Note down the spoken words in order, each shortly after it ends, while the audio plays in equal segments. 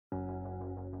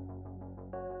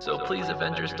So please,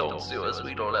 Avengers, don't sue us.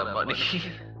 We don't have money.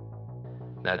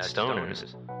 That's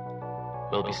stoners.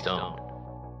 We'll be stoned.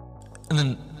 And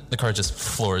then the car just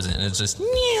floors it, and it's just,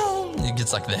 it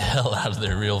gets like the hell out of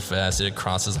there real fast. It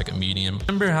crosses like a medium.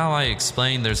 Remember how I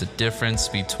explained there's a difference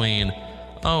between,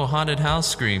 oh, haunted house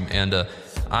scream and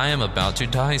I am about to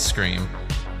die scream?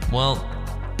 Well,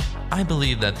 I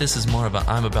believe that this is more of a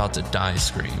I'm about to die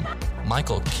scream.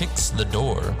 Michael kicks the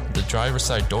driver's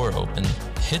side door open,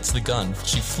 hits the gun.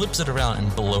 She flips it around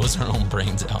and blows her own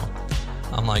brains out.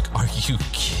 I'm like, are you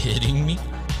kidding me?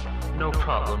 No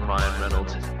problem, Ryan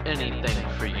Reynolds. Anything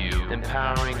for you.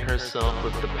 Empowering herself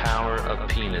with the power of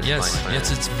penis, Yes, my friend.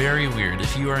 yes, it's very weird.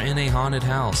 If you are in a haunted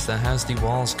house that has the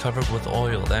walls covered with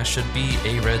oil, that should be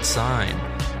a red sign.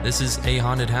 This is a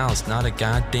haunted house, not a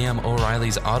goddamn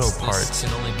O'Reilly's Auto Parts. This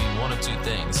can only be one of two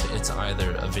things. It's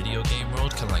either a video game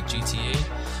world, kind of like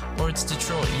GTA, or it's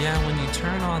Detroit. Yeah, when you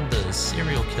turn on the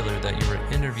serial killer that you were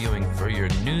interviewing for your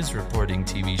news reporting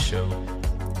TV show,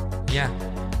 yeah,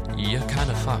 you're kind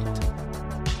of fucked.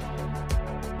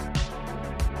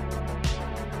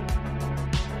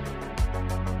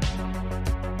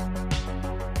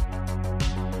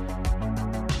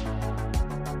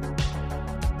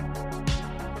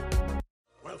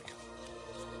 Welcome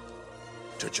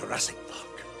to Jurassic Park.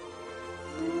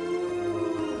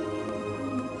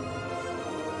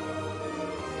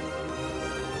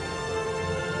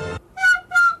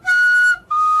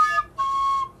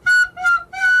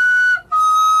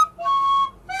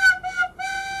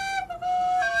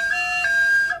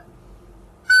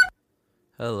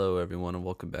 Hello everyone, and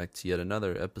welcome back to yet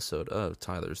another episode of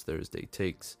Tyler's Thursday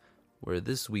Takes, where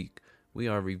this week we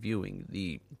are reviewing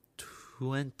the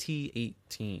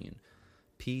 2018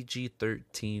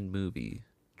 PG-13 movie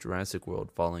Jurassic World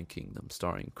Fallen Kingdom,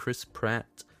 starring Chris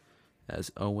Pratt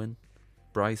as Owen,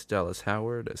 Bryce Dallas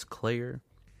Howard as Claire,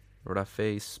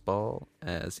 Rafe Spall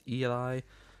as Eli,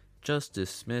 Justice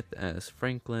Smith as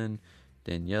Franklin,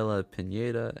 Daniela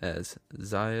Pineda as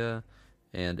Zaya,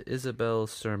 and Isabel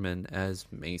Sermon as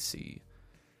Macy.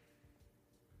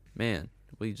 Man,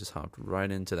 we just hopped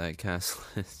right into that cast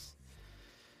list.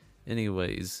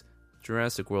 Anyways,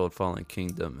 Jurassic World Fallen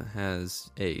Kingdom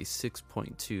has a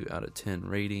 6.2 out of 10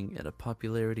 rating and a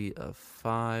popularity of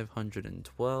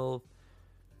 512.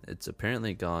 It's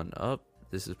apparently gone up.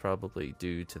 This is probably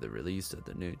due to the release of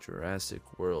the new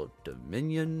Jurassic World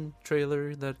Dominion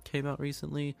trailer that came out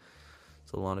recently.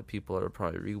 So a lot of people are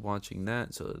probably rewatching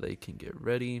that so that they can get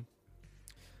ready.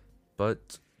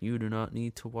 But you do not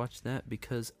need to watch that,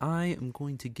 because I am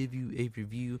going to give you a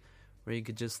review where you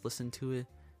could just listen to it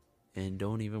and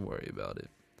don't even worry about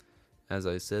it. As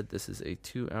I said, this is a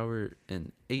 2 hour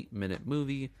and 8 minute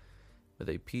movie with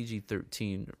a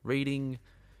PG-13 rating,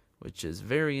 which is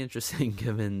very interesting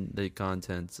given the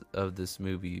contents of this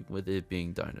movie with it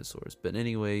being dinosaurs. But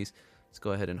anyways, let's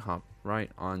go ahead and hop right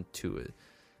onto it.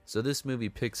 So this movie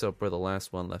picks up where the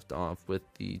last one left off, with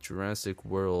the Jurassic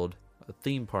World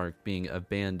theme park being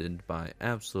abandoned by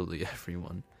absolutely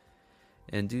everyone.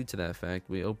 And due to that fact,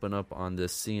 we open up on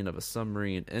this scene of a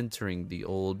submarine entering the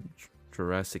old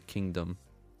Jurassic Kingdom,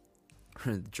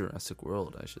 or Jurassic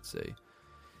World, I should say.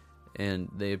 And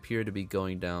they appear to be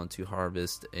going down to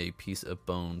harvest a piece of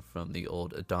bone from the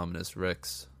old Indominus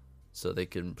Rex, so they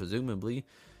can presumably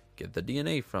get the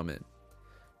DNA from it.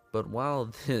 But while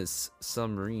this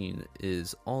submarine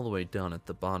is all the way down at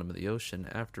the bottom of the ocean,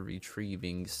 after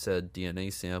retrieving said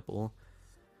DNA sample,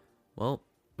 well,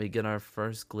 we get our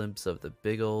first glimpse of the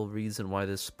big old reason why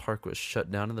this park was shut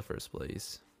down in the first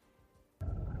place.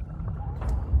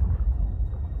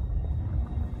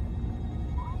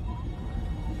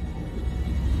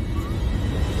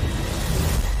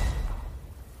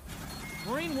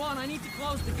 Marine 1, I need to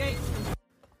close the gates.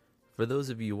 For those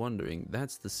of you wondering,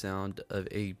 that's the sound of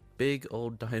a big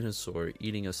old dinosaur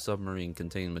eating a submarine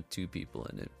contained with 2 people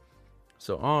in it.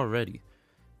 So already,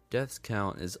 death's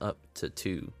count is up to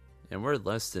 2, and we're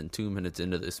less than 2 minutes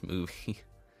into this movie.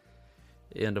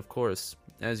 And of course,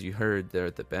 as you heard there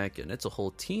at the back end, it's a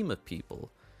whole team of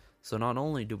people. So not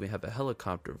only do we have a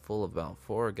helicopter full of about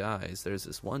 4 guys, there's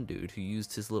this one dude who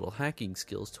used his little hacking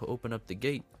skills to open up the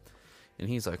gate. And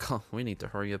he's like, oh, we need to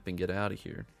hurry up and get out of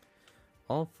here.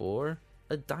 All for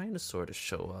a dinosaur to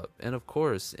show up. And of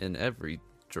course, in every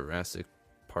Jurassic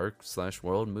Park /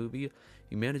 World movie,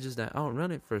 he manages to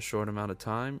outrun it for a short amount of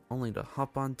time, only to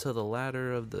hop onto the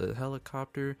ladder of the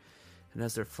helicopter. And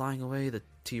as they're flying away, the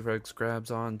T-Rex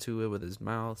grabs onto it with his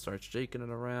mouth, starts shaking it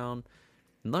around.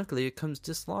 And luckily, it comes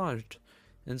dislodged.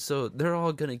 And so they're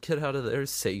all gonna get out of there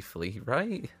safely,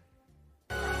 right?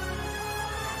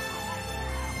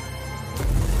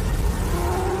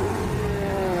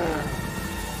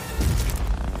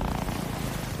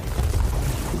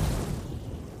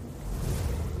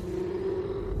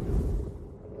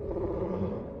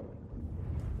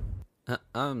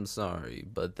 I'm sorry,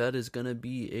 but that is gonna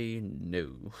be a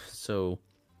no. So,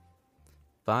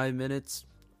 5 minutes,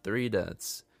 3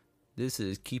 deaths. This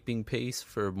is keeping pace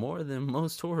for more than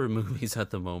most horror movies at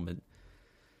the moment.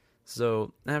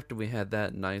 So, after we had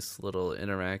that nice little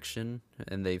interaction,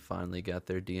 and they finally got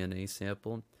their DNA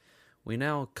sample, we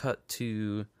now cut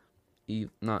to...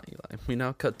 not Eli. We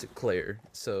now cut to Claire.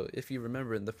 So, if you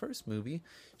remember in the first movie,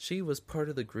 she was part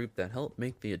of the group that helped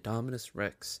make the Indominus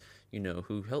Rex,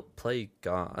 who helped play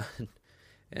God,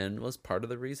 and was part of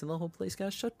the reason the whole place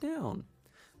got shut down.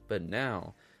 But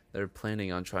now, they're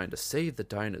planning on trying to save the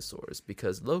dinosaurs,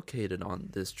 because located on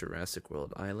this Jurassic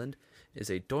World island is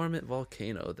a dormant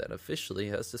volcano that officially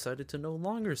has decided to no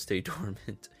longer stay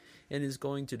dormant, and is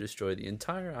going to destroy the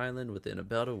entire island within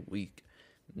about a week.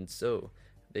 And so,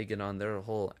 they get on their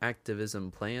whole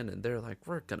activism plan, and they're like,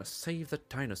 we're gonna save the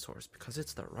dinosaurs because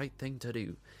it's the right thing to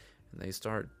do. And they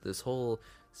start this whole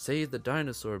save the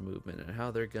dinosaur movement and how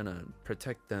they're gonna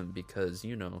protect them because,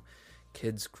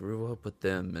 kids grew up with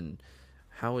them. And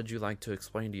how would you like to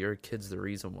explain to your kids the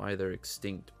reason why they're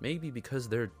extinct? Maybe because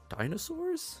they're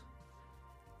dinosaurs?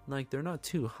 Like, they're not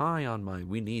too high on my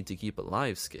we need to keep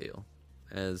alive scale,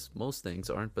 as most things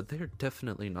aren't, but they're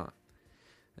definitely not.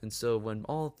 And so when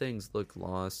all things look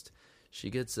lost, she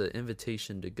gets an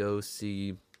invitation to go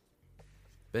see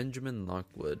Benjamin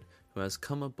Lockwood, who has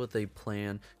come up with a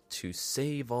plan to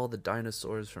save all the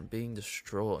dinosaurs from being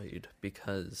destroyed,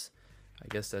 because I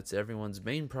guess that's everyone's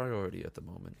main priority at the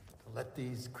moment. Let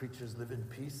these creatures live in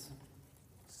peace.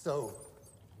 So,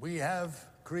 we have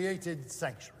created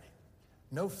Sanctuary.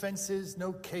 No fences,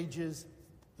 no cages,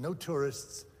 no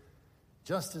tourists,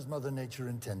 just as Mother Nature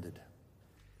intended.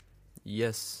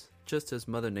 Yes, just as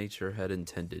Mother Nature had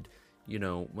intended,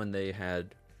 when they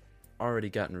had already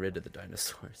gotten rid of the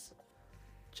dinosaurs.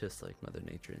 Just like Mother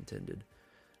Nature intended.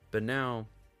 But now,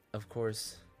 of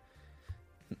course,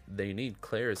 they need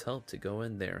Claire's help to go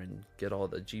in there and get all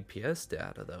the GPS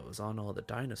data that was on all the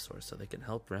dinosaurs so they can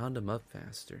help round them up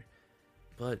faster.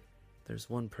 But there's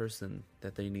one person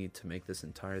that they need to make this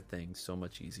entire thing so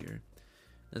much easier.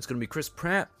 And it's going to be Chris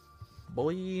Pratt,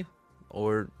 boy,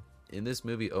 or in this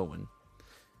movie, Owen,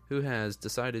 who has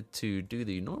decided to do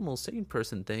the normal sane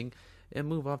person thing and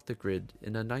move off the grid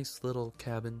in a nice little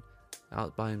cabin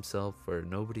out by himself where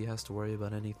nobody has to worry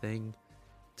about anything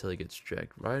until he gets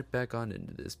dragged right back on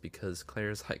into this because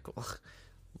Claire's like,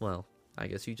 well, I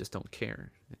guess you just don't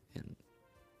care. And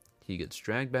he gets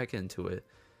dragged back into it.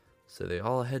 So they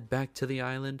all head back to the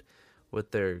island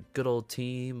with their good old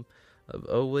team of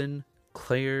Owen,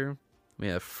 Claire. We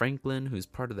have Franklin, who's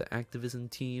part of the activism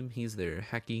team. He's their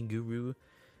hacking guru.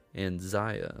 And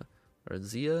Zaya, or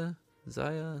Zia?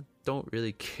 Don't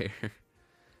really care.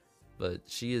 But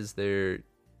she is their,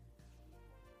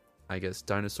 I guess,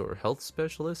 dinosaur health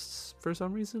specialists for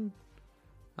some reason.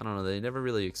 I don't know, they never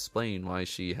really explain why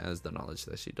she has the knowledge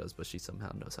that she does, but she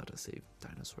somehow knows how to save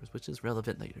dinosaurs, which is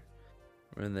relevant later.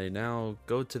 When they now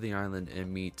go to the island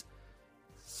and meet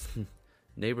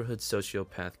neighborhood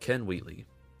sociopath Ken Wheatley,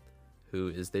 who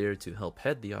is there to help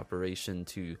head the operation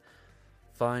to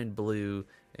find Blue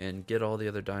and get all the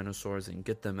other dinosaurs and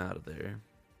get them out of there.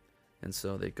 And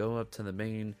so they go up to the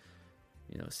main,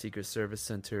 Secret Service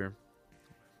Center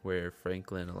where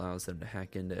Franklin allows them to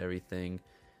hack into everything,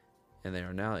 and they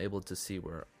are now able to see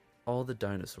where all the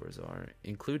dinosaurs are,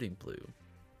 including Blue.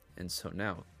 And so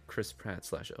now Chris Pratt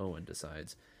 / Owen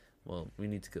decides, well, we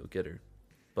need to go get her,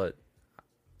 but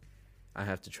I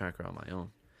have to track her on my own.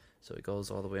 So he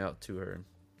goes all the way out to her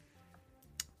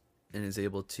and is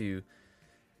able to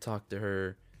talk to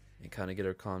her and kind of get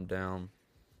her calmed down.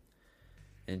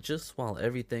 And just while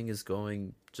everything is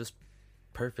going just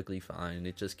perfectly fine,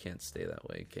 it just can't stay that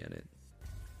way, can it?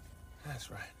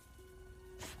 That's right.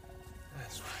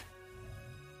 That's right.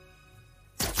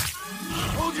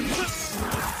 Hold your...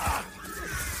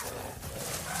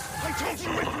 I told you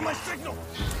to wait for my signal!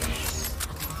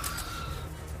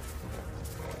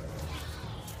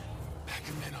 Pack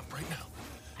your men up right now.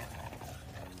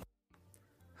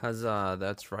 Huzzah,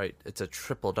 that's right. It's a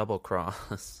triple double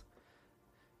cross.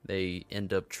 They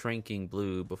end up tranking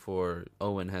Blue before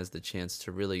Owen has the chance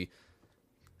to really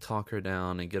talk her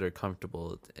down and get her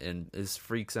comfortable, and this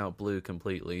freaks out Blue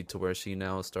completely to where she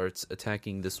now starts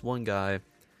attacking this one guy.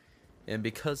 And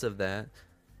because of that,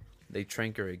 they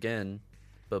trank her again,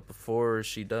 but before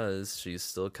she does, she's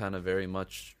still kind of very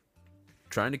much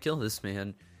trying to kill this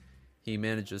man. He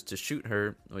manages to shoot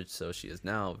her, so she is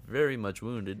now very much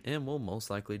wounded and will most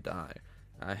likely die.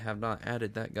 I have not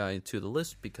added that guy to the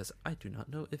list because I do not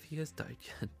know if he has died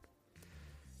yet.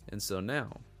 And so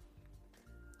now,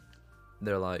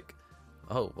 they're like,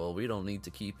 oh, well, we don't need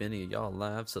to keep any of y'all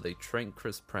alive, so they trank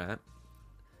Chris Pratt.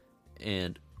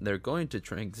 and they're going to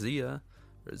trank Zaya,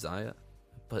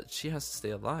 but she has to stay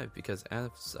alive because,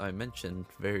 as I mentioned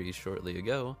very shortly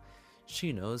ago,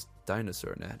 she knows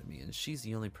dinosaur anatomy, and she's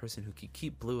the only person who can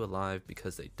keep Blue alive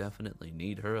because they definitely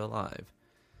need her alive.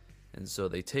 And so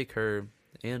they take her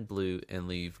and Blue and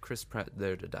leave Chris Pratt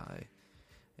there to die.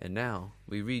 And now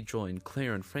we rejoin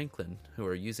Claire and Franklin, who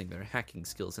are using their hacking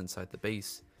skills inside the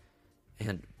base.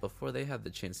 And before they have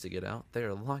the chance to get out, they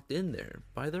are locked in there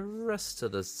by the rest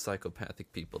of the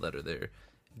psychopathic people that are there,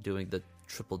 doing the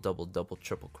triple, double,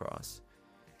 triple cross.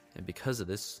 And because of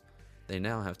this, they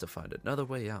now have to find another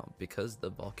way out because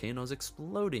the volcano is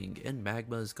exploding and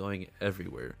magma is going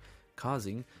everywhere,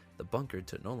 causing the bunker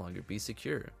to no longer be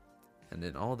secure. And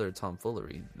in all their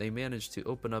tomfoolery, they manage to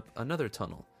open up another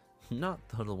tunnel, not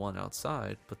the one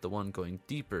outside, but the one going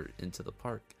deeper into the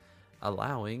park,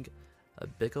 allowing a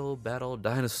big old battle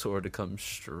dinosaur to come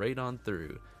straight on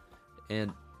through.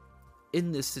 And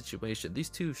in this situation, these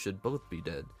two should both be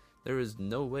dead. There is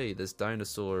no way this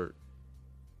dinosaur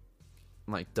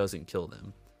doesn't kill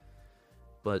them.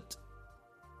 But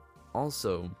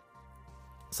also,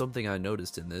 something I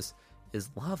noticed in this is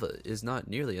lava is not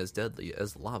nearly as deadly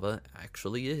as lava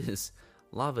actually is.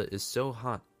 Lava is so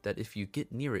hot that if you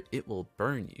get near it, it will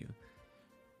burn you.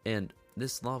 And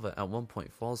this lava at one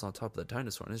point falls on top of the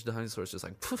dinosaur, and this dinosaur is just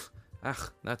like, poof,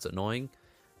 that's annoying.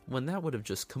 When that would have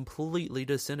just completely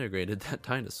disintegrated that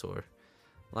dinosaur.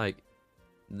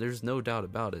 There's no doubt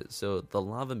about it. So the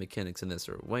lava mechanics in this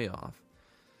are way off.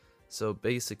 So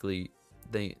basically,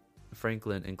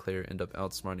 Franklin and Claire end up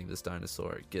outsmarting this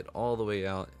dinosaur, get all the way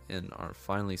out, and are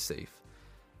finally safe.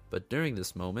 But during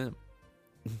this moment,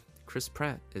 Chris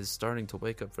Pratt is starting to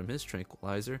wake up from his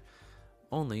tranquilizer,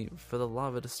 only for the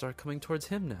lava to start coming towards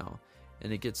him now.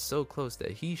 And it gets so close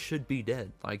that he should be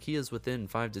dead. He is within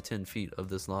 5 to 10 feet of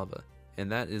this lava. And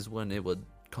that is when it would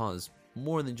cause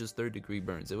more than just third-degree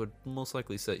burns. It would most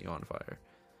likely set you on fire.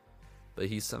 But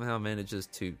he somehow manages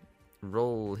to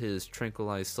roll his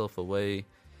tranquilized self away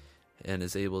and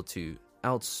is able to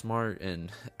outsmart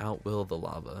and outwill the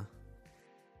lava.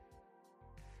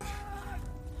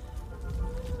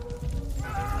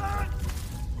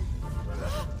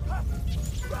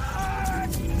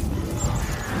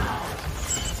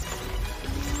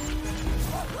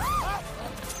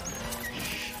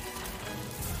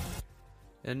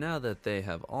 And now that they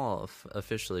have all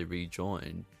officially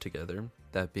rejoined together,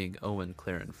 that being Owen,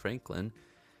 Claire, and Franklin,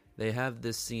 they have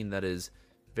this scene that is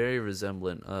very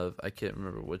resemblant of, I can't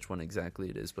remember which one exactly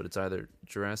it is, but it's either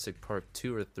Jurassic Park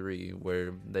 2 or 3,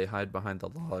 where they hide behind the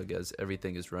log as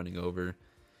everything is running over,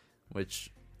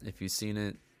 which, if you've seen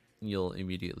it, you'll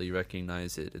immediately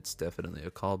recognize it. It's definitely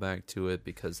a callback to it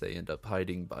because they end up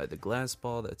hiding by the glass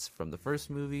ball that's from the first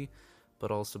movie,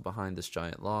 but also behind this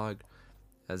giant log,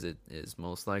 as it is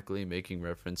most likely making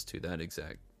reference to that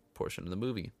exact portion of the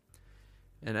movie.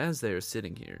 And as they are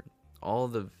sitting here, all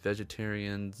the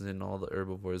vegetarians and all the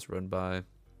herbivores run by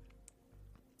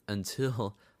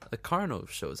until a Carno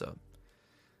shows up.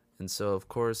 And so, of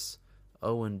course,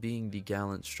 Owen, being the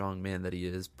gallant, strong man that he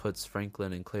is, puts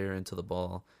Franklin and Claire into the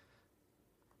ball.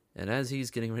 And as he's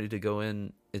getting ready to go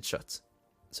in, it shuts.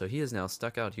 So he is now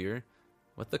stuck out here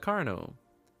with the Carno.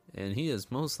 And he is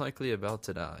most likely about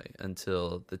to die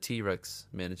until the T-Rex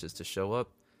manages to show up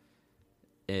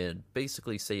and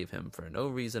basically save him for no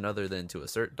reason other than to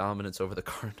assert dominance over the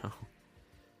Carno.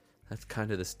 That's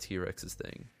kind of this T-Rex's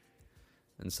thing.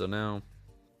 And so now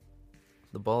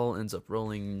the ball ends up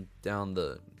rolling down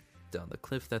the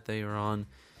cliff that they are on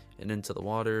and into the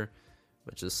water,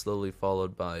 which is slowly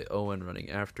followed by Owen running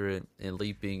after it and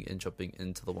leaping and jumping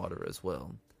into the water as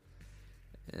well.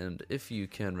 And if you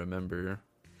can remember,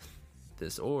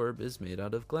 this orb is made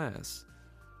out of glass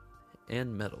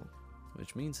and metal,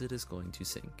 which means it is going to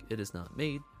sink. It is not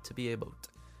made to be a boat.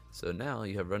 So now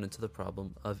you have run into the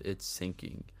problem of it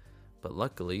sinking. But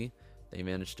luckily, they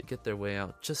managed to get their way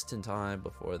out just in time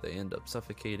before they end up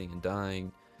suffocating and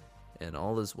dying, and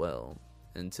all is well,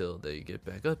 until they get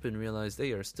back up and realize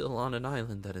they are still on an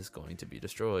island that is going to be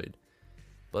destroyed.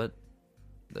 But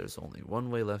there's only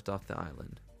one way left off the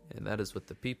island, and that is with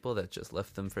the people that just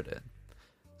left them for dead.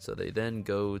 So they then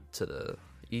go to the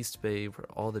East Bay where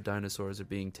all the dinosaurs are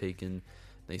being taken.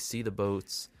 They see the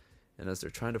boats, and as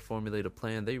they're trying to formulate a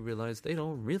plan, they realize they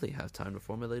don't really have time to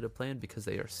formulate a plan because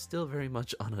they are still very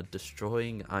much on a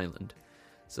destroying island.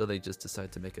 So they just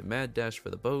decide to make a mad dash for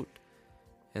the boat,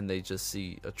 and they just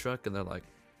see a truck and they're like,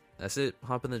 that's it,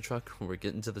 hop in the truck, we're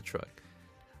getting to the truck.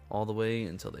 All the way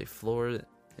until they floor it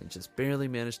and just barely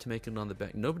manage to make it on the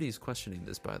back. Nobody's questioning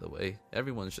this, by the way.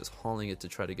 Everyone's just hauling it to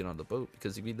try to get on the boat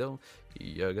because if you don't,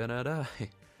 you're gonna die.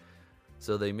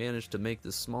 So they manage to make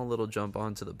this small little jump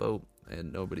onto the boat,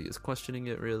 and nobody is questioning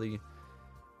it really.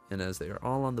 And as they are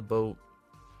all on the boat,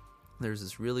 there's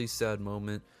this really sad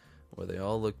moment where they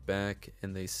all look back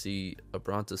and they see a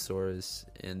brontosaurus.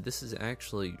 And this is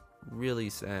actually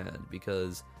really sad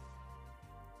because,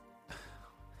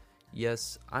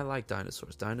 yes, I like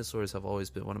dinosaurs. Dinosaurs have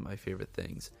always been one of my favorite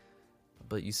things.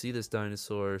 But you see this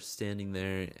dinosaur standing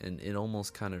there, and it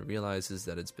almost kind of realizes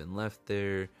that it's been left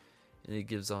there, and it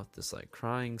gives off this like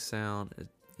crying sound.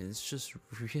 It's just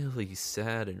really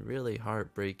sad and really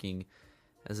heartbreaking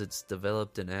as it's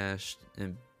developed in ash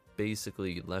and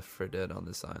basically left for dead on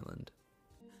this island.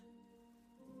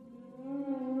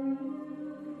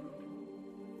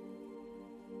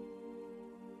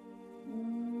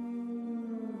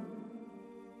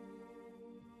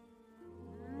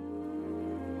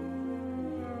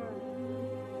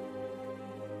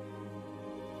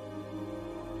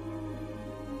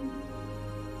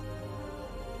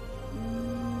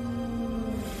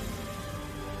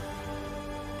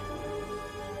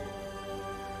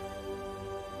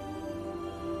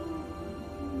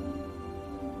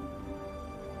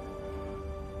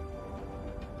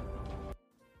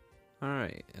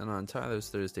 Alright, and on Tyler's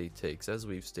Thursday Takes, as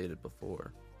we've stated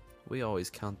before, we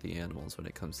always count the animals when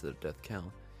it comes to the death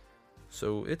count.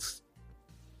 So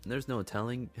there's no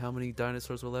telling how many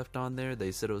dinosaurs were left on there.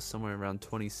 They said it was somewhere around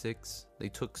 26. They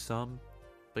took some,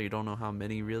 but you don't know how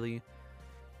many really.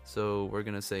 So we're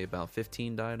going to say about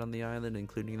 15 died on the island,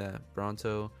 including that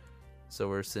Bronto. So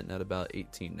we're sitting at about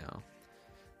 18 now.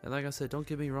 And like I said, don't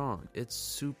get me wrong, it's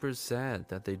super sad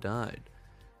that they died.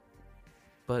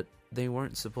 But they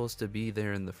weren't supposed to be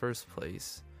there in the first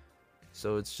place.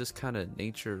 So it's just kind of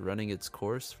nature running its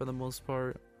course for the most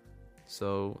part.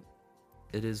 So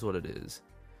it is what it is.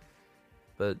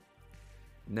 But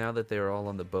now that they are all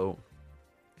on the boat,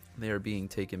 they are being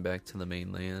taken back to the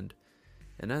mainland.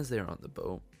 And as they are on the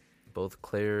boat, both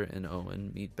Claire and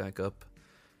Owen meet back up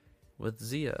with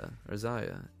Zia,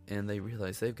 and they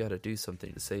realize they've got to do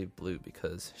something to save Blue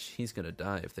because she's going to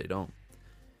die if they don't.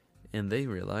 And they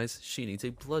realize she needs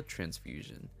a blood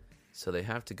transfusion. So they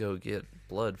have to go get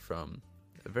blood from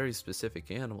a very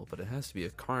specific animal, but it has to be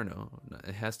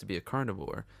a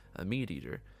carnivore, a meat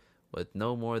eater, with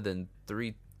no more than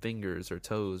 3 fingers or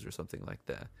toes or something like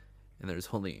that. And there's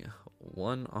only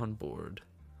one on board.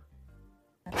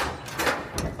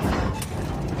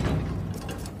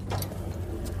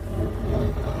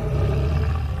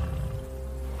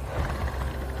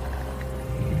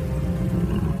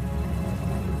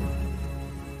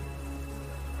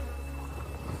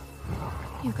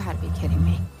 You gotta be kidding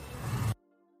me.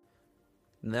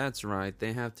 That's right,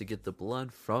 they have to get the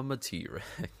blood from a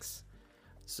T-Rex.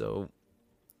 So,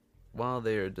 while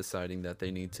they are deciding that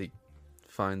they need to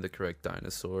find the correct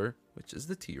dinosaur, which is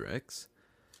the T-Rex,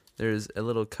 there's a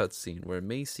little cutscene where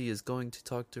Macy is going to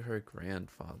talk to her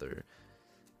grandfather,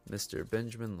 Mr.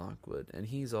 Benjamin Lockwood, and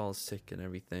he's all sick and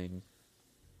everything.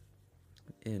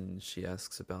 And she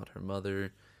asks about her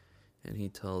mother, and he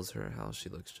tells her how she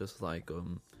looks just like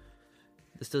him.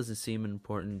 This doesn't seem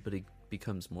important, but it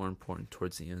becomes more important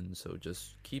towards the end, so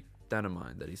just keep that in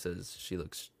mind, that he says she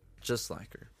looks just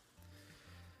like her.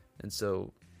 And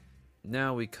so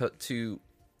now we cut to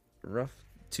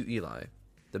Eli,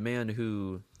 the man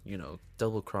who,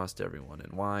 double-crossed everyone,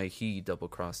 and why he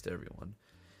double-crossed everyone.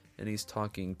 And he's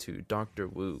talking to Dr.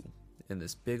 Wu in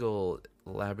this big old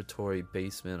laboratory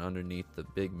basement underneath the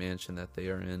big mansion that they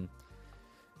are in.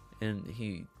 And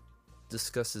he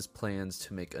discusses plans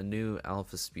to make a new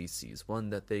alpha species, one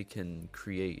that they can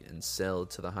create and sell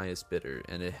to the highest bidder,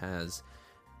 and it has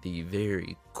the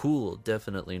very cool,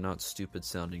 definitely not stupid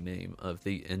sounding name of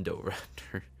the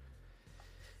Indoraptor.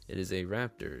 It is a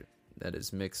raptor that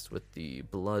is mixed with the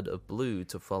blood of Blue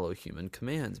to follow human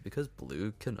commands, because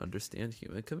Blue can understand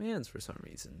human commands for some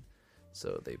reason.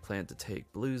 So they plan to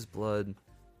take Blue's blood,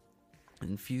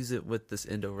 infuse it with this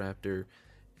Indoraptor,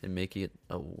 and make it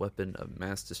a weapon of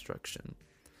mass destruction.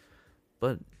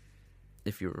 But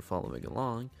if you were following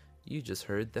along, you just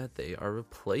heard that they are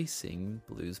replacing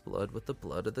Blue's blood with the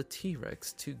blood of the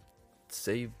T-Rex to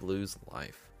save Blue's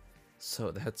life. So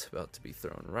that's about to be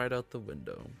thrown right out the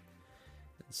window.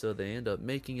 And so they end up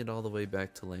making it all the way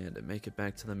back to land and make it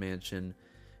back to the mansion,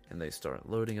 and they start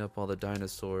loading up all the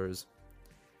dinosaurs.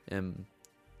 And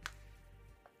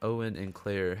Owen and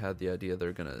Claire had the idea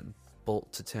they're gonna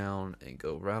bolt to town and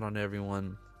go rat on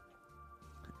everyone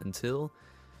until,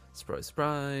 surprise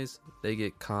surprise, they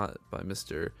get caught by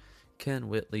Mr. Ken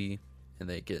Whitley and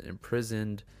they get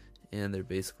imprisoned, and they're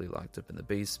basically locked up in the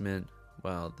basement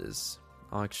while this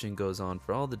auction goes on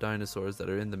for all the dinosaurs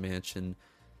that are in the mansion,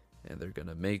 and they're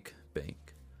gonna make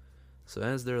bank. So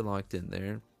as they're locked in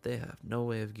there, they have no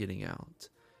way of getting out.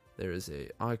 There is a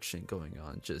auction going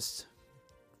on just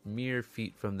mere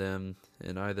feet from them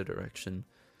in either direction,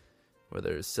 where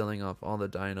they're selling off all the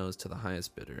dinos to the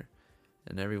highest bidder.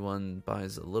 And everyone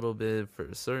buys a little bit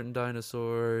for certain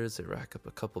dinosaurs. They rack up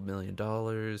a couple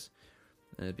 $1,000,000,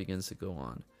 and it begins to go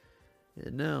on.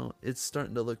 And now it's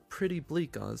starting to look pretty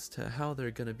bleak as to how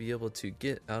they're going to be able to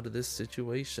get out of this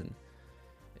situation.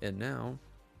 And now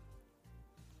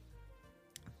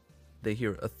they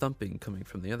hear a thumping coming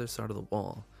from the other side of the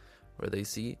wall, where they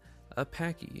see a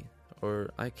Packy, or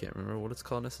I can't remember what it's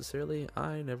called necessarily.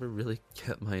 I never really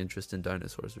kept my interest in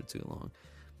dinosaurs for too long,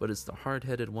 but it's the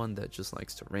hard-headed one that just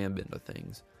likes to ram into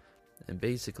things. And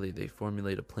basically they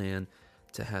formulate a plan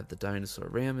to have the dinosaur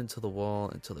ram into the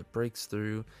wall until it breaks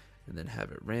through, and then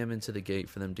have it ram into the gate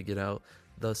for them to get out,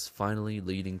 thus finally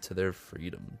leading to their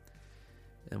freedom.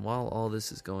 And while all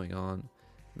this is going on,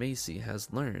 Macy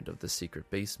has learned of the secret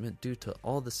basement due to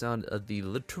all the sound of the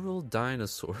literal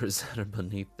dinosaurs that are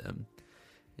beneath them.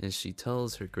 And she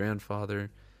tells her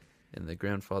grandfather, and the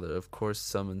grandfather of course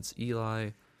summons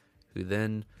Eli, who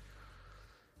then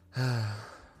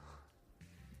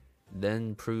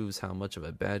proves how much of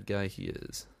a bad guy he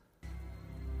is.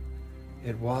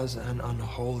 It was an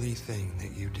unholy thing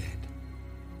that you did.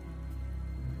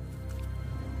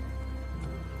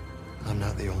 I'm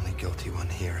not the only guilty one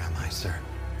here, am I, sir?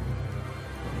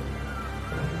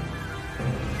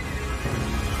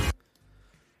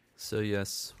 So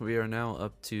yes, we are now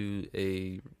up to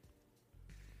a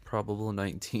probable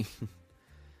 19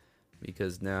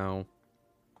 because now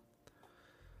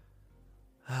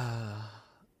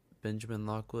Benjamin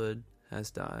Lockwood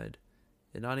has died,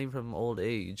 and not even from old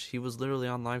age. He was literally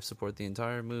on life support the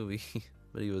entire movie,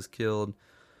 but he was killed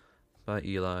by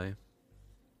Eli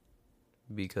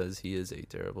because he is a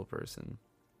terrible person.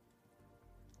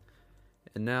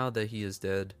 And now that he is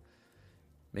dead,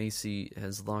 Macy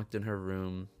has locked in her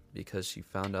room because she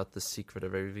found out the secret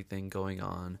of everything going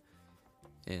on,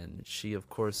 and she of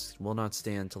course will not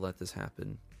stand to let this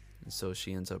happen. And so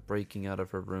she ends up breaking out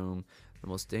of her room the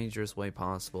most dangerous way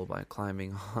possible by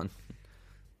climbing on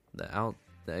the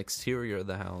exterior of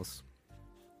the house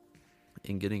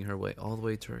and getting her way all the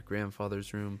way to her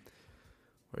grandfather's room,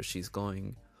 where she's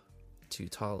going to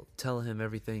tell him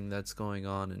everything that's going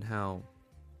on and how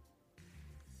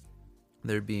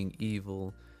they're being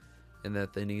evil and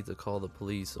that they need to call the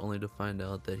police, only to find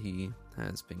out that he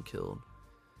has been killed.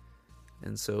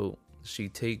 And so she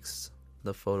takes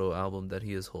the photo album that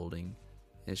he is holding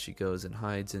and she goes and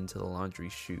hides into the laundry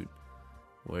chute,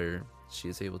 where she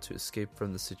is able to escape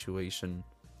from the situation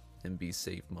and be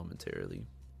safe momentarily.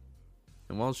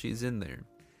 And while she's in there,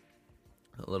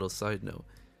 a little side note,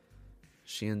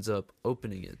 she ends up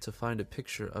opening it to find a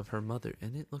picture of her mother,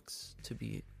 and it looks to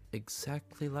be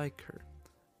exactly like her.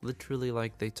 Literally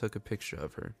like they took a picture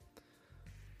of her.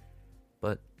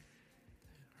 But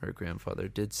her grandfather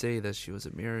did say that she was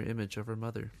a mirror image of her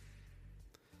mother.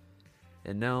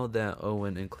 And now that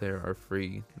Owen and Claire are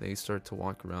free, they start to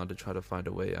walk around to try to find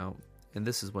a way out. And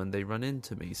this is when they run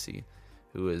into Macy,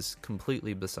 who is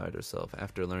completely beside herself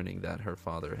after learning that her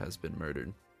father has been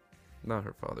murdered. Not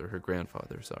her father, her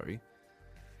grandfather, sorry.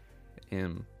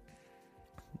 And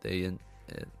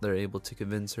they're able to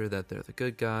convince her that they're the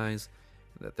good guys,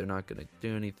 that they're not going to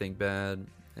do anything bad,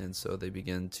 and so they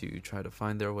begin to try to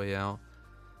find their way out,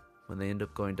 when they end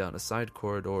up going down a side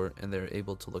corridor and they're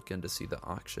able to look in to see the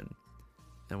auction.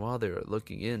 And while they're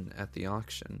looking in at the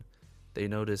auction, they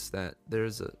notice that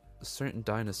there's a certain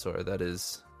dinosaur that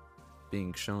is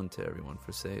being shown to everyone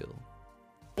for sale.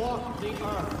 Walk the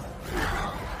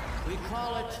earth. We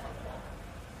call it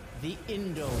the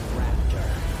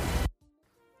Indoraptor.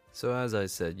 So as I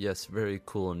said, yes, very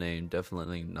cool name,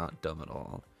 definitely not dumb at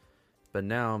all. But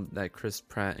now that Chris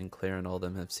Pratt and Claire and all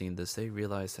them have seen this, they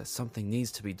realize that something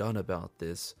needs to be done about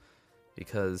this,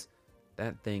 because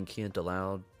that thing can't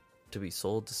allow to be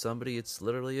sold to somebody. It's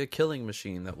literally a killing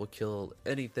machine that will kill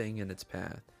anything in its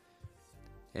path.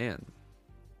 And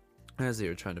as they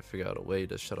are trying to figure out a way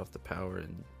to shut off the power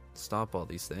and stop all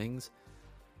these things,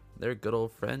 their good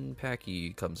old friend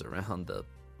Packy comes around the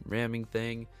ramming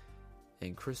thing,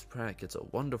 and Chris Pratt gets a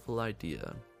wonderful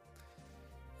idea.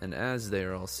 And as they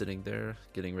are all sitting there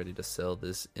getting ready to sell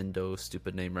this Indo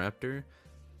stupid name raptor,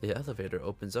 the elevator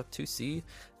opens up to see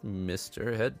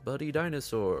Mr. Head Buddy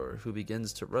Dinosaur, who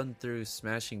begins to run through,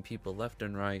 smashing people left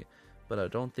and right, but I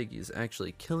don't think he's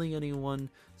actually killing anyone,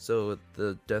 so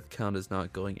the death count is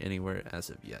not going anywhere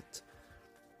as of yet.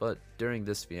 But during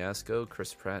this fiasco,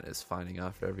 Chris Pratt is fighting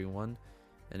off everyone,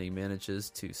 and he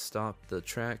manages to stop the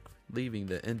track, leaving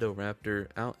the Indoraptor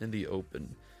out in the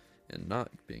open. and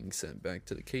not being sent back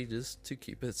to the cages to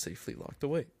keep it safely locked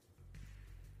away.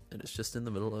 And it's just in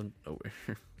the middle of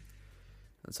nowhere.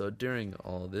 And so during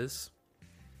all this,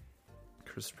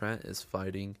 Chris Pratt is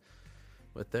fighting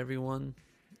with everyone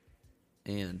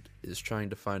and is trying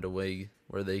to find a way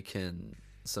where they can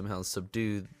somehow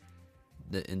subdue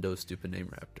the Indo stupid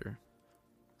name raptor.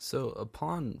 So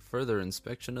upon further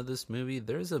inspection of this movie,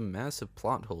 there's a massive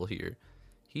plot hole here.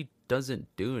 He doesn't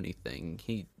do anything.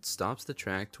 He stops the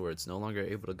track to where it's no longer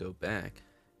able to go back,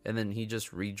 and then he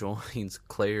just rejoins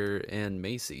Claire and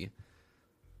Macy.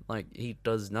 Like, he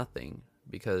does nothing,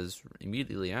 because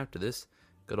immediately after this,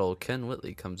 good old Ken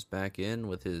Whitley comes back in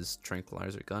with his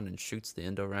tranquilizer gun and shoots the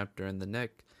Indoraptor in the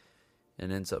neck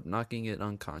and ends up knocking it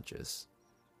unconscious.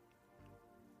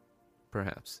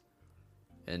 Perhaps.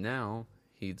 And now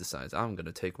he decides, I'm going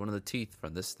to take one of the teeth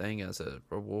from this thing as a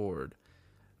reward.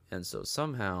 And so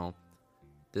somehow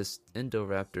this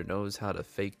Indoraptor knows how to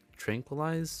fake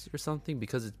tranquilize or something,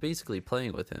 because it's basically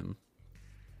playing with him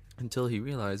until he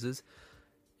realizes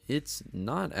it's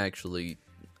not actually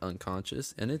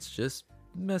unconscious and it's just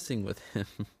messing with him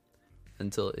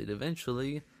until it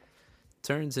eventually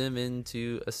turns him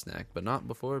into a snack, but not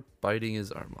before biting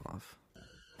his arm off.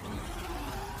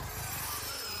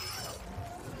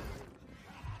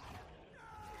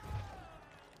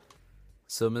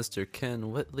 So Mr. Ken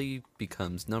Whitley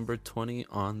becomes number 20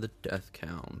 on the death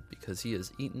count because he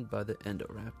is eaten by the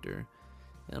Indoraptor.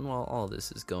 And while all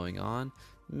this is going on,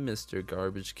 Mr.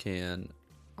 Garbage Can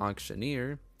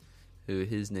Auctioneer, who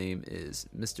his name is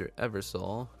Mr.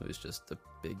 Eversole, who is just a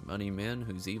big money man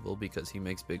who's evil because he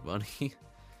makes big money,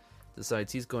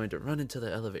 decides he's going to run into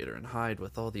the elevator and hide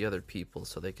with all the other people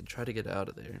so they can try to get out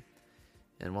of there.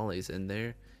 And while he's in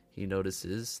there, he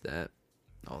notices that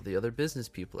all the other business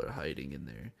people are hiding in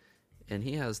there. And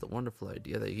he has the wonderful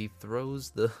idea that he throws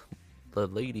the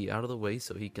lady out of the way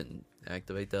so he can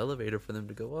activate the elevator for them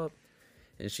to go up.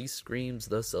 And she screams,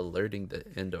 thus alerting the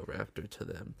Indoraptor to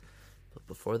them. But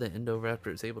before the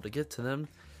Indoraptor is able to get to them,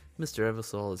 Mr.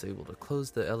 Eversole is able to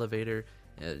close the elevator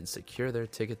and secure their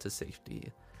ticket to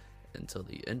safety, until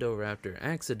the Indoraptor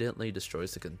accidentally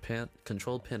destroys the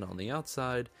control pin on the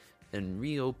outside and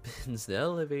reopens the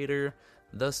elevator,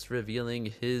 thus revealing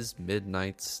his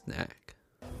midnight snack.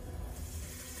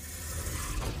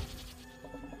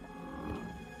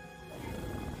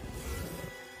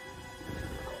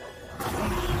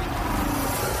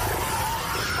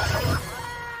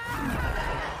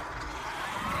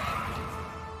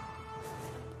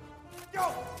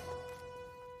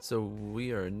 So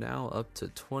we are now up to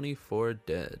 24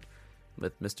 dead,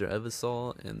 with Mr.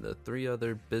 Eversole and the 3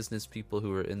 other business people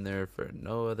who were in there for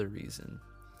no other reason.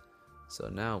 So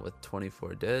now with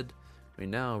 24 dead, we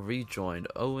now rejoin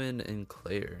Owen and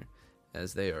Claire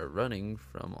as they are running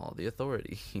from all the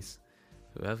authorities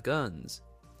who have guns.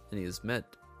 And he is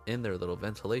met in their little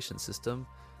ventilation system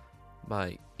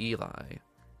by Eli,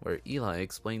 where Eli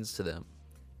explains to them,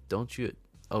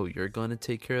 you're going to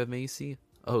take care of Macy?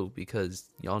 Oh, because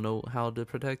y'all know how to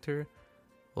protect her?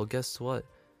 Well, guess what?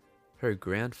 Her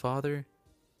grandfather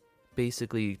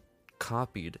basically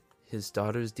copied his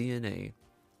daughter's DNA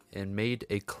and made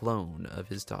a clone of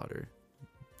his daughter.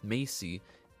 Macy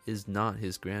is not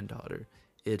his granddaughter.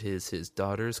 It is his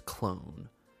daughter's clone.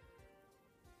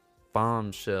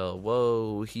 Bombshell.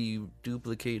 Whoa, he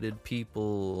duplicated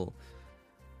people.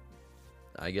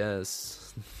 I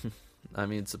guess. I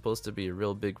mean, it's supposed to be a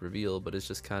real big reveal, but it's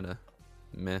just kind of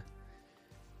meh.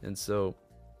 And so,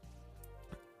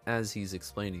 as he's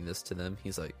explaining this to them,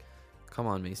 he's like, come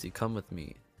on, Macy, come with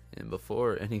me. And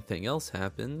before anything else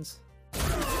happens,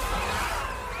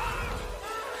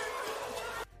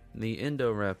 the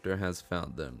Indoraptor has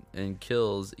found them and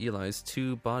kills Eli's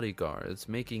 2 bodyguards,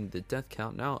 making the death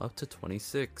count now up to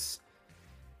 26.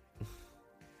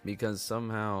 Because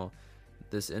somehow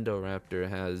this Indoraptor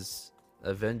has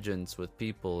a vengeance with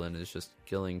people and is just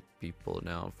killing people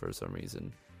now for some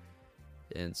reason.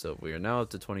 And so we are now up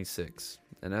to 26.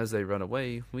 And as they run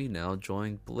away, we now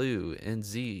join Blue and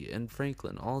Z and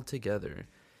Franklin all together.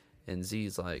 And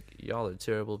Z's like, y'all are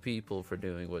terrible people for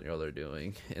doing what y'all are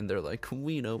doing. And they're like,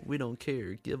 we don't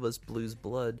care. Give us Blue's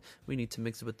blood. We need to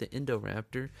mix it with the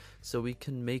Indoraptor so we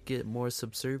can make it more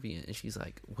subservient. And she's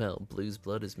like, well, Blue's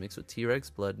blood is mixed with T-Rex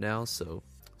blood now, so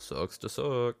sucks to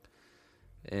suck.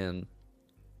 And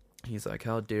he's like,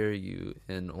 how dare you?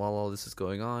 And while all this is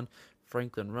going on,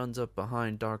 Franklin runs up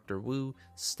behind Dr. Wu,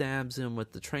 stabs him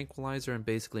with the tranquilizer, and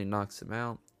basically knocks him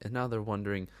out. And now they're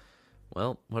wondering,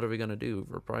 well, what are we going to do?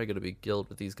 We're probably going to be killed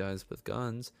with these guys with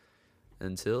guns.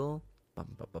 Until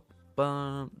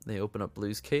they open up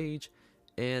Blue's cage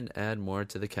and add more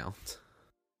to the count.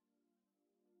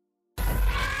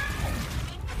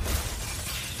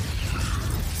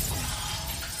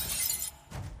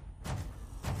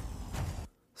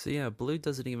 So yeah, Blue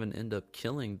doesn't even end up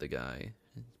killing the guy.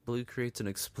 Blue creates an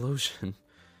explosion,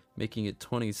 making it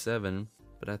 27,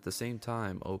 but at the same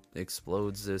time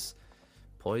explodes this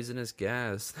poisonous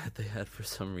gas that they had for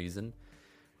some reason,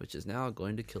 which is now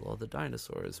going to kill all the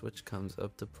dinosaurs, which comes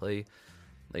up to play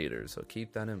later, so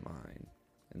keep that in mind.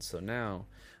 And so now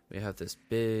we have this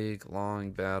big, long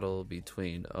battle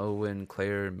between Owen,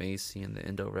 Claire, Macy, and the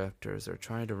Indoraptors. They're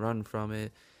trying to run from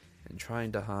it and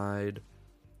trying to hide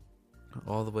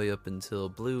all the way up until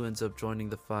Blue ends up joining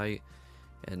the fight,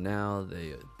 and now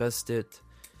they best it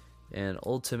and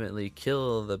ultimately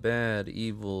kill the bad,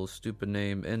 evil, stupid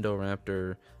name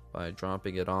Indoraptor by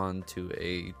dropping it onto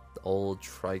a old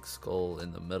trike skull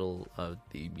in the middle of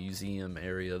the museum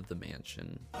area of the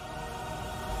mansion.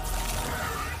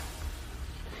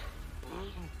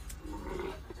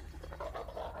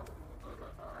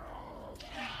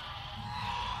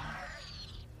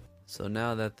 So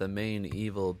now that the main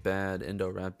evil bad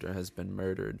Indoraptor has been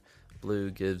murdered,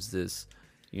 Blue gives this,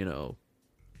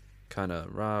 kind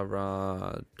of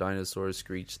rah-rah dinosaur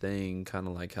screech thing, kind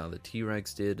of like how the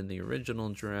T-Rex did in the original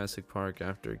Jurassic Park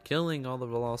after killing all the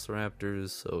velociraptors.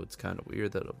 So it's kind of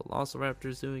weird that a velociraptor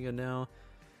is doing it now,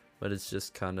 but it's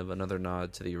just kind of another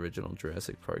nod to the original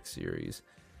Jurassic Park series.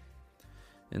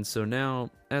 And so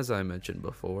now, as I mentioned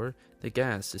before, the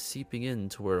gas is seeping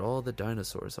into where all the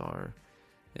dinosaurs are,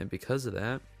 and because of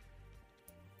that,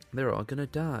 they're all gonna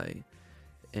die.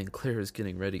 And Claire is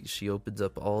getting ready. She opens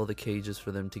up all the cages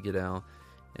for them to get out,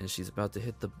 and she's about to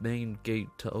hit the main gate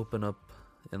to open up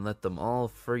and let them all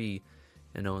free.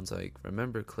 And Owen's like,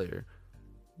 remember, Claire,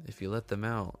 if you let them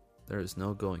out, there is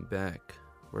no going back.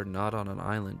 We're not on an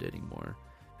island anymore,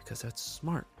 because that's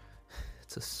smart.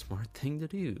 It's a smart thing to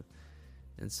do.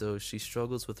 And so she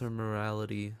struggles with her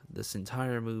morality. This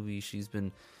entire movie, she's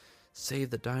been save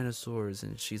the dinosaurs,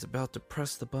 and she's about to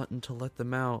press the button to let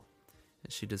them out,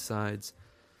 and she decides,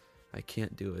 I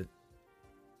can't do it.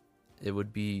 It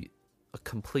would be a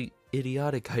complete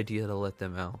idiotic idea to let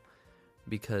them out,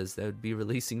 because that would be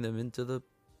releasing them into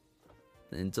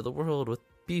the world with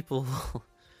people,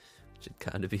 which would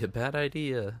kind of be a bad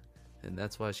idea. And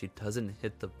that's why she doesn't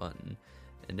hit the button,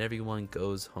 and everyone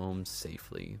goes home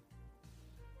safely.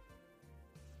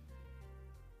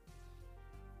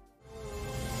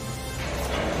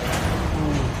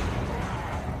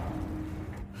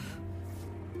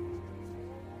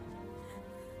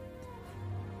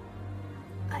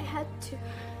 I had to.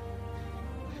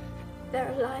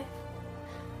 They're alive.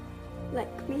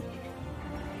 Like me.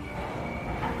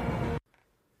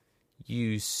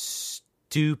 You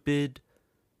stupid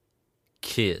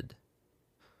kid.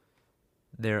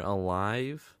 They're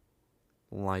alive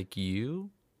like you?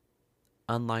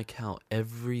 Unlike how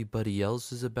everybody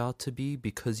else is about to be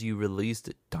because you released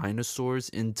dinosaurs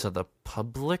into the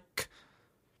public?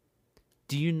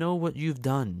 Do you know what you've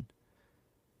done?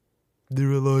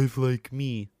 They're alive like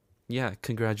me. Yeah,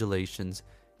 congratulations.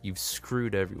 You've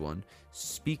screwed everyone.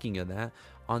 Speaking of that,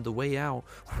 on the way out,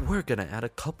 we're gonna add a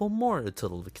couple more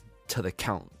to the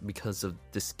count because of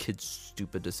this kid's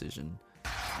stupid decision.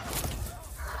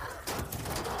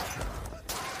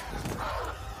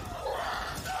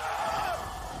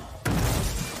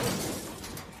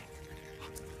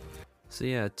 So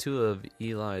yeah, 2 of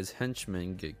Eli's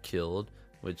henchmen get killed,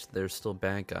 which they're still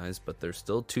bad guys, but there's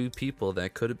still 2 people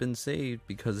that could have been saved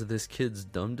because of this kid's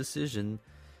dumb decision.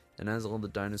 And as all the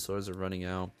dinosaurs are running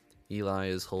out, Eli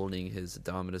is holding his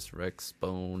Indominus Rex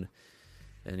bone,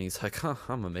 and he's like, I'm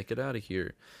gonna make it out of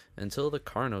here, until the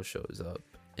Carno shows up,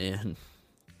 and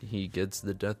he gets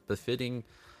the death befitting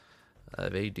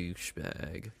of a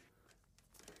douchebag.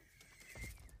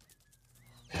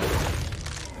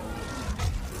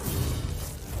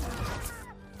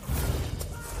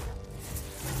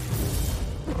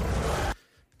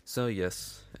 So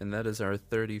yes, and that is our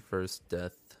 31st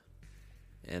death.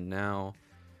 And now,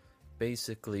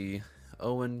 basically,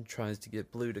 Owen tries to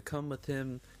get Blue to come with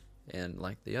him, and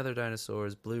like the other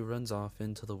dinosaurs, Blue runs off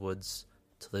into the woods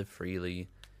to live freely.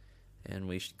 And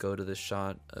we should go to the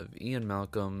shot of Ian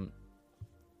Malcolm,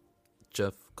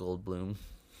 Jeff Goldblum,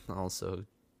 also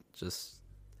just,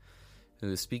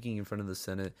 who is speaking in front of the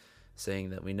Senate,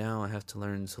 saying that we now have to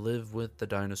learn to live with the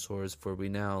dinosaurs, for we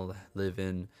now live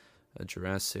in a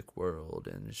Jurassic World,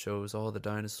 and it shows all the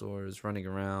dinosaurs running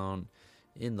around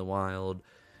in the wild.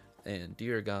 And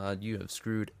dear God, you have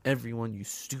screwed everyone, you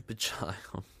stupid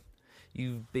child.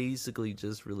 You've basically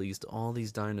just released all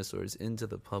these dinosaurs into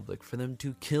the public for them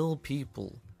to kill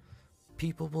people.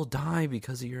 People will die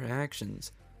because of your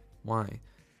actions. Why?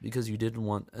 Because you didn't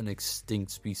want an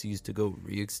extinct species to go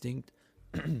re-extinct?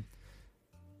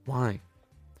 Why?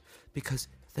 Because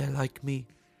they're like me.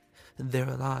 They're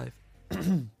alive.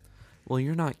 Well,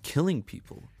 you're not killing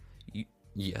people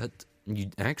yet. You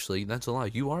actually, that's a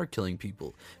lie. You are killing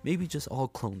people. Maybe just all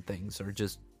clone things are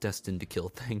just destined to kill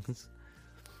things.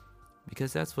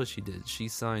 Because that's what she did. She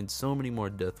signed so many more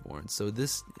death warrants. So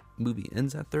this movie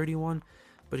ends at 31,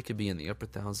 but it could be in the upper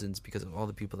thousands because of all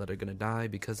the people that are going to die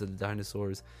because of the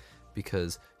dinosaurs,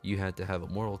 because you had to have a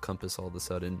moral compass all of a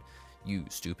sudden, you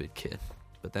stupid kid.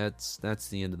 But that's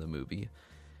the end of the movie.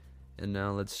 And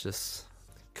now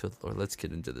good lord, let's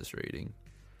get into this rating.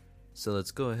 So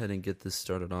let's go ahead and get this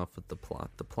started off with the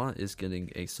plot. The plot is getting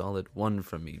a solid 1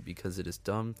 from me because it is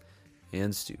dumb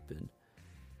and stupid.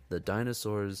 The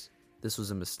dinosaurs, this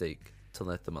was a mistake to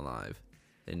let them alive.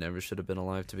 They never should have been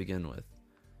alive to begin with.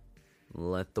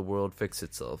 Let the world fix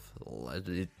itself. Let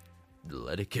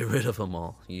it get rid of them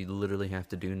all. You literally have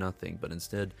to do nothing, but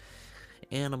instead,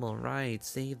 animal rights,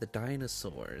 save the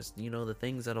dinosaurs. You know, the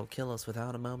things that'll kill us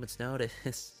without a moment's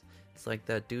notice. It's like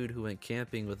that dude who went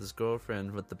camping with his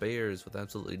girlfriend with the bears with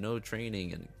absolutely no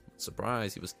training, and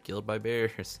surprise, he was killed by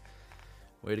bears.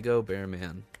 Way to go, Bear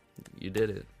Man. You did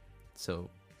it. So,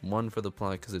 1 for the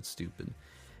plot because it's stupid.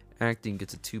 Acting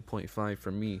gets a 2.5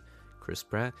 from me. Chris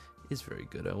Pratt is very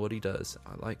good at what he does.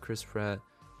 I like Chris Pratt.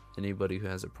 Anybody who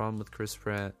has a problem with Chris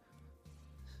Pratt,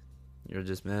 you're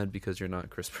just mad because you're not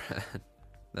Chris Pratt.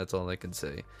 That's all I can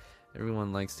say.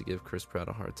 Everyone likes to give Chris Pratt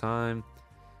a hard time.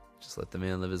 Just let the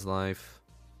man live his life.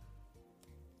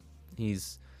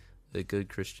 He's a good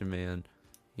Christian man.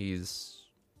 He's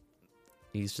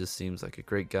just seems like a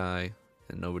great guy,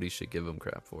 and nobody should give him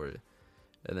crap for it.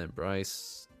 And then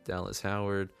Bryce Dallas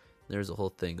Howard, there's a whole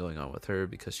thing going on with her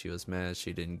because she was mad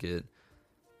she didn't get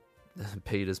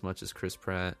paid as much as Chris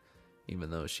Pratt, even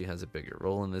though she has a bigger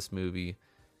role in this movie.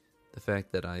 The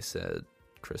fact that I said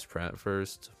Chris Pratt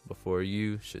first before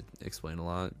you should explain a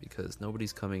lot, because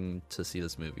nobody's coming to see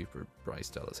this movie for Bryce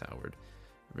Dallas Howard.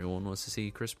 Everyone wants to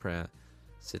see Chris Pratt.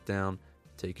 Sit down,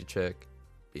 take your check,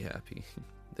 be happy.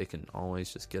 They can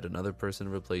always just get another person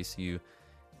to replace you.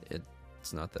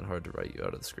 It's not that hard to write you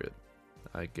out of the script.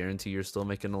 I guarantee you're still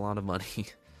making a lot of money.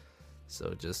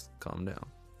 So just calm down.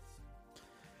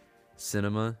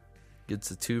 Cinema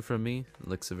gets a 2 from me. It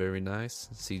looks very nice.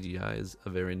 CGI is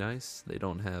very nice. They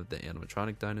don't have the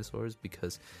animatronic dinosaurs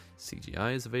because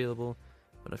CGI is available,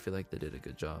 but I feel like they did a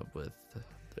good job with,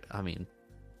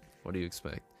 what do you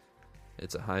expect?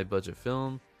 It's a high budget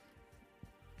film.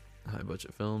 High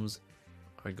budget films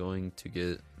are going to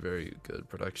get very good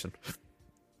production.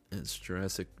 It's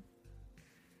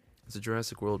a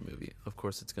Jurassic World movie. Of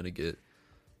course it's going to get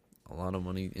a lot of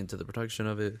money into the production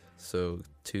of it. So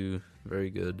 2, very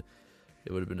good.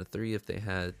 It would have been a 3 if they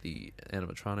had the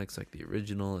animatronics like the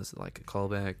original as like a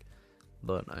callback,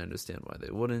 but I understand why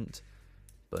they wouldn't.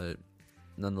 But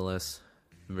nonetheless,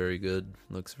 very good.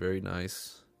 Looks very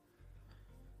nice.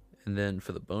 And then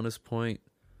for the bonus point,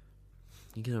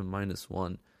 you get a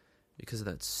 -1 because of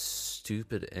that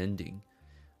stupid ending.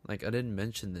 Like, I didn't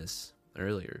mention this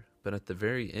earlier, but at the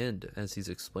very end, as he's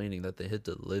explaining that they had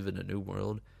to live in a new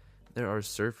world, there are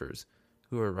surfers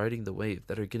who are riding the wave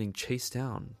that are getting chased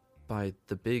down by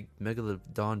the big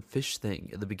megalodon fish thing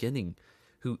in the beginning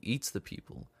who eats the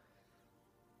people.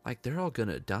 Like, they're all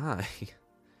gonna die.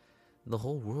 The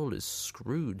whole world is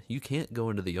screwed. You can't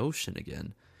go into the ocean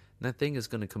again. That thing is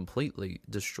gonna completely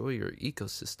destroy your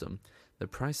ecosystem. The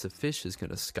price of fish is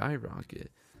gonna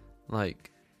skyrocket.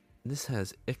 Like, this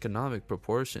has economic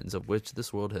proportions of which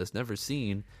this world has never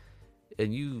seen,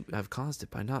 and you have caused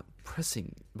it by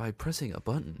pressing a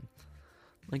button.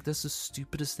 Like, that's the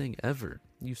stupidest thing ever.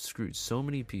 You've screwed so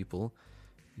many people.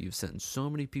 You've sentenced so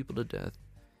many people to death.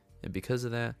 And because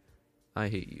of that, I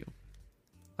hate you.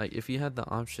 Like, if you had the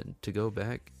option to go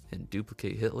back and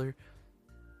duplicate Hitler,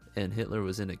 and Hitler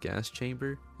was in a gas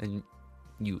chamber, and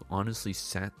you honestly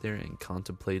sat there and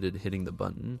contemplated hitting the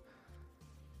button,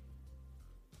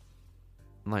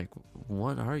 like,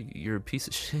 what are you? You're a piece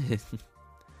of shit.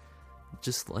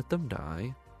 Just let them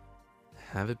die,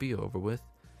 have it be over with,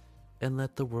 and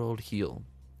let the world heal.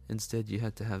 Instead, you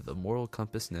had to have the moral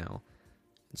compass now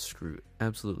and screw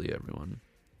absolutely everyone.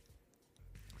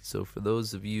 So for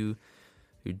those of you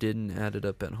who didn't add it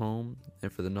up at home,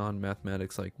 and for the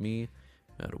non-mathematics like me,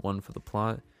 I had a 1 for the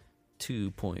plot,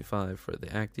 2.5 for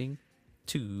the acting,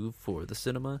 2 for the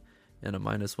cinema, and a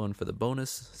 -1 for the bonus,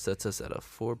 sets us at a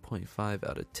 4.5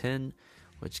 out of 10,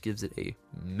 which gives it a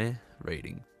meh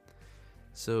rating.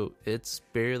 So it's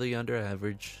barely under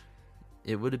average.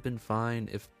 It would have been fine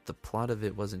if the plot of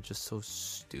it wasn't just so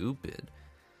stupid.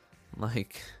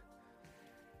 Like,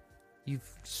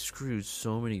 you've screwed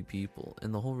so many people,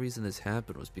 and the whole reason this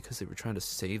happened was because they were trying to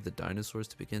save the dinosaurs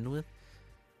to begin with.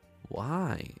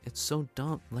 Why? It's so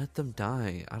dumb. Let them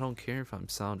die. I don't care if I'm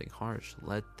sounding harsh.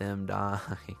 Let them die.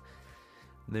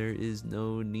 There is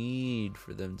no need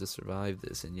for them to survive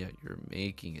this, and yet you're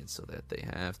making it so that they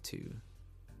have to.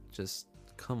 Just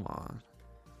come on.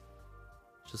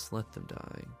 Just let them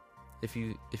die. If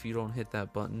you don't hit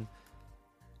that button,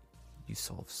 you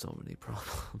solve so many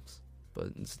problems.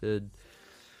 But instead,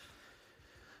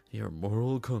 your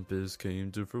moral compass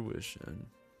came to fruition.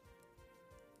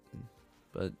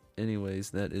 But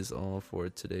anyways, that is all for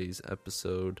today's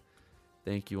episode.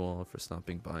 Thank you all for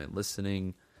stopping by and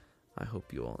listening. I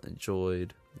hope you all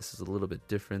enjoyed. This is a little bit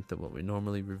different than what we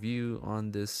normally review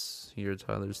on this here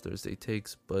Tyler's Thursday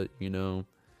Takes, but you know,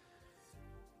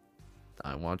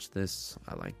 I watched this.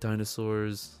 I like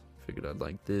dinosaurs. Figured I'd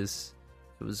like this.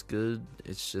 It was good.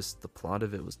 It's just the plot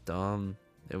of it was dumb.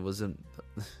 It wasn't...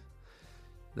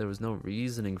 there was no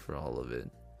reasoning for all of it.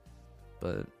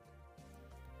 But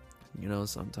you know,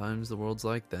 sometimes the world's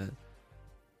like that,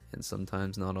 and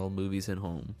sometimes not all movies hit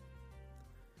home.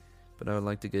 But I would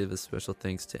like to give a special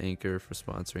thanks to Anchor for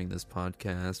sponsoring this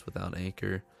podcast. Without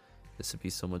Anchor, this would be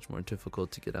so much more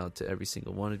difficult to get out to every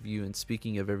single one of you. And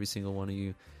speaking of every single one of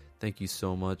you, thank you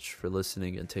so much for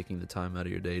listening and taking the time out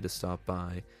of your day to stop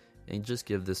by and just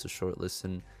give this a short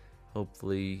listen.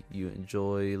 Hopefully you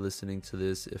enjoy listening to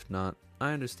this. If not,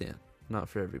 I understand. Not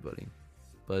for everybody.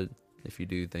 But if you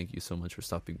do, thank you so much for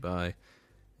stopping by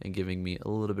and giving me a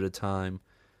little bit of time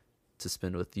to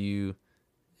spend with you,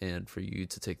 and for you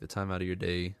to take the time out of your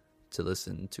day to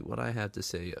listen to what I have to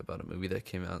say about a movie that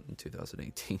came out in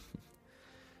 2018.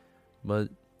 But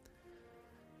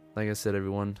like I said,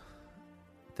 everyone,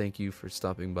 thank you for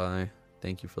stopping by.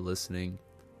 Thank you for listening.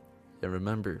 And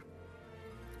remember,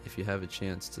 if you have a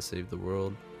chance to save the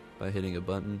world by hitting a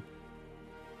button,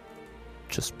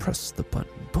 just press the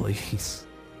button, please.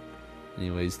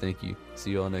 Anyways, thank you.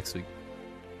 See you all next week.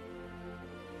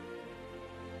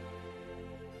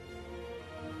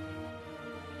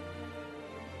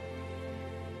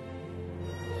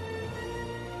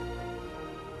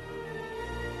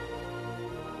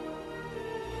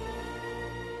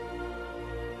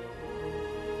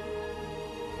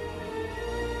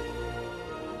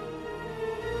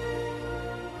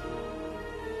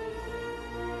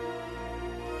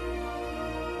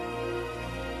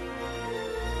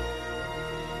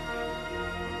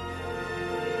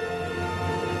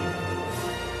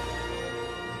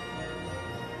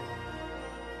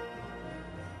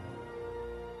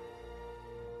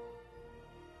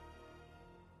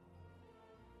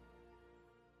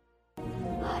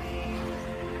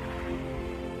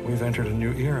 We've entered a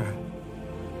new era.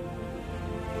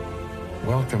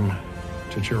 Welcome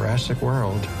to Jurassic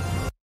World.